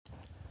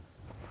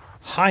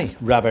Hi,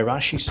 Rabbi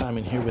Rashi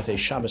Simon here with a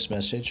Shabbos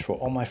message for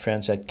all my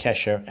friends at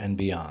Kesher and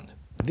beyond.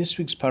 This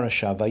week's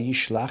Parasha,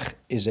 Vayishlach,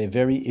 is a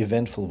very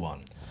eventful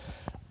one.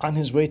 On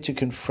his way to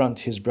confront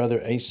his brother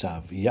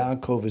Esav,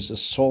 Yaakov is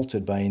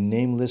assaulted by a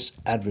nameless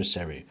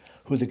adversary,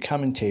 who the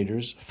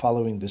commentators,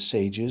 following the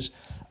sages,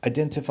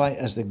 identify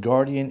as the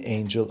guardian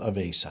angel of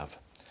Esav.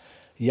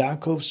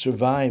 Yaakov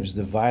survives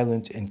the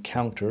violent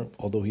encounter,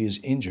 although he is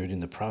injured in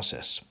the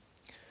process.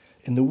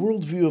 In the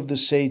worldview of the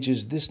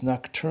sages, this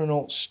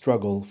nocturnal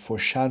struggle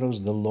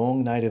foreshadows the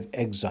long night of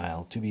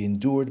exile to be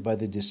endured by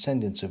the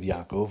descendants of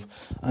Yaakov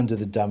under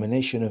the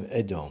domination of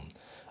Edom,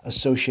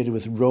 associated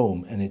with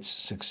Rome and its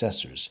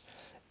successors.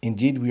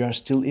 Indeed, we are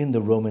still in the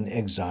Roman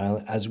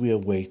exile as we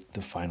await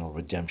the final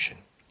redemption.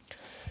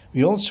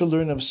 We also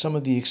learn of some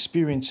of the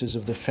experiences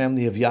of the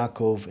family of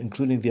Yaakov,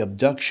 including the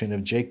abduction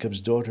of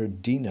Jacob's daughter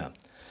Dinah,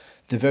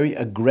 the very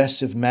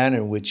aggressive manner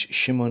in which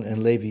Shimon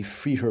and Levi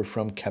free her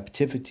from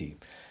captivity,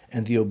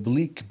 and the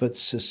oblique but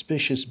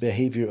suspicious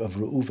behavior of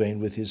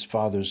Reuven with his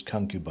father's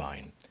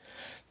concubine.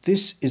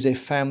 This is a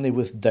family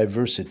with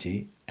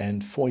diversity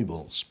and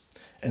foibles,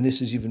 and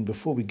this is even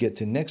before we get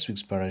to next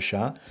week's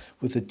parasha,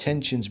 with the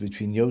tensions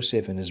between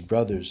Yosef and his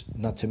brothers,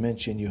 not to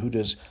mention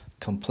Yehuda's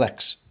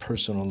complex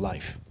personal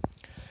life.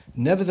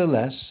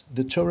 Nevertheless,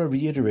 the Torah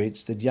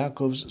reiterates that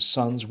Yaakov's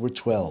sons were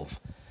 12,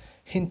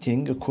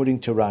 hinting, according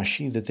to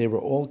Rashi, that they were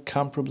all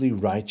comparably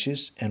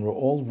righteous and were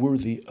all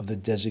worthy of the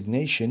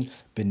designation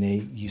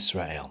Bnei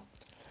Yisrael.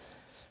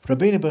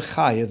 Rabbi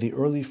Bechaya, the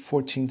early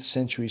 14th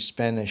century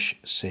Spanish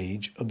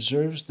sage,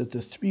 observes that the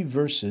three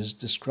verses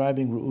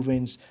describing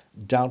Reuven's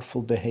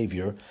doubtful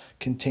behavior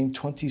contain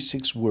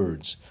 26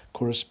 words,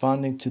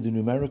 corresponding to the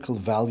numerical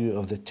value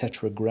of the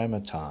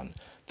tetragrammaton,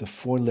 the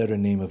four-letter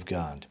name of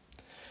God.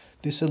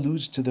 This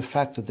alludes to the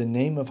fact that the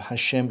name of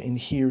Hashem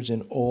inheres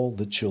in all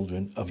the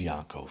children of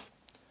Yaakov.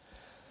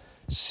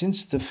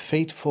 Since the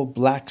fateful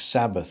Black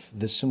Sabbath,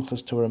 the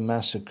Simchas Torah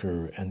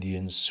massacre, and the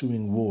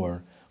ensuing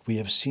war, we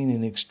have seen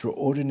an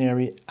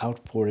extraordinary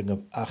outpouring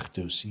of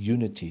achdus,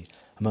 unity,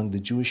 among the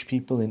Jewish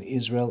people in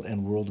Israel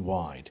and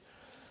worldwide.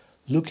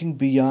 Looking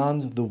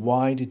beyond the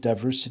wide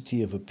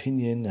diversity of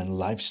opinion and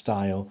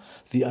lifestyle,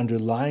 the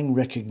underlying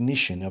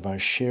recognition of our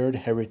shared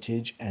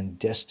heritage and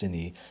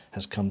destiny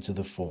has come to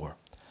the fore.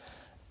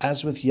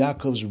 As with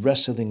Yaakov's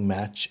wrestling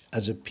match,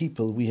 as a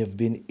people we have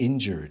been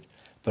injured,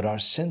 but our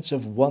sense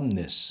of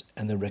oneness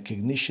and the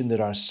recognition that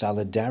our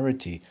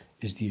solidarity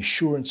is the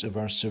assurance of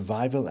our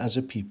survival as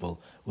a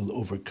people will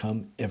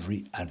overcome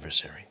every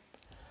adversary.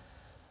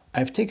 I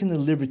have taken the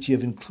liberty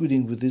of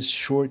including with this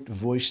short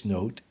voice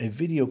note a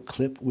video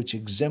clip which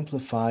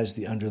exemplifies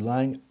the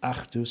underlying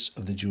achdus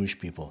of the Jewish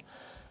people.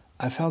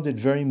 I found it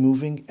very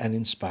moving and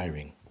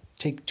inspiring.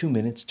 Take 2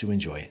 minutes to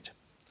enjoy it.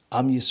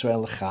 Am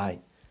Yisrael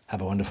Chai.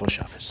 Have a wonderful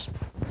Shabbos.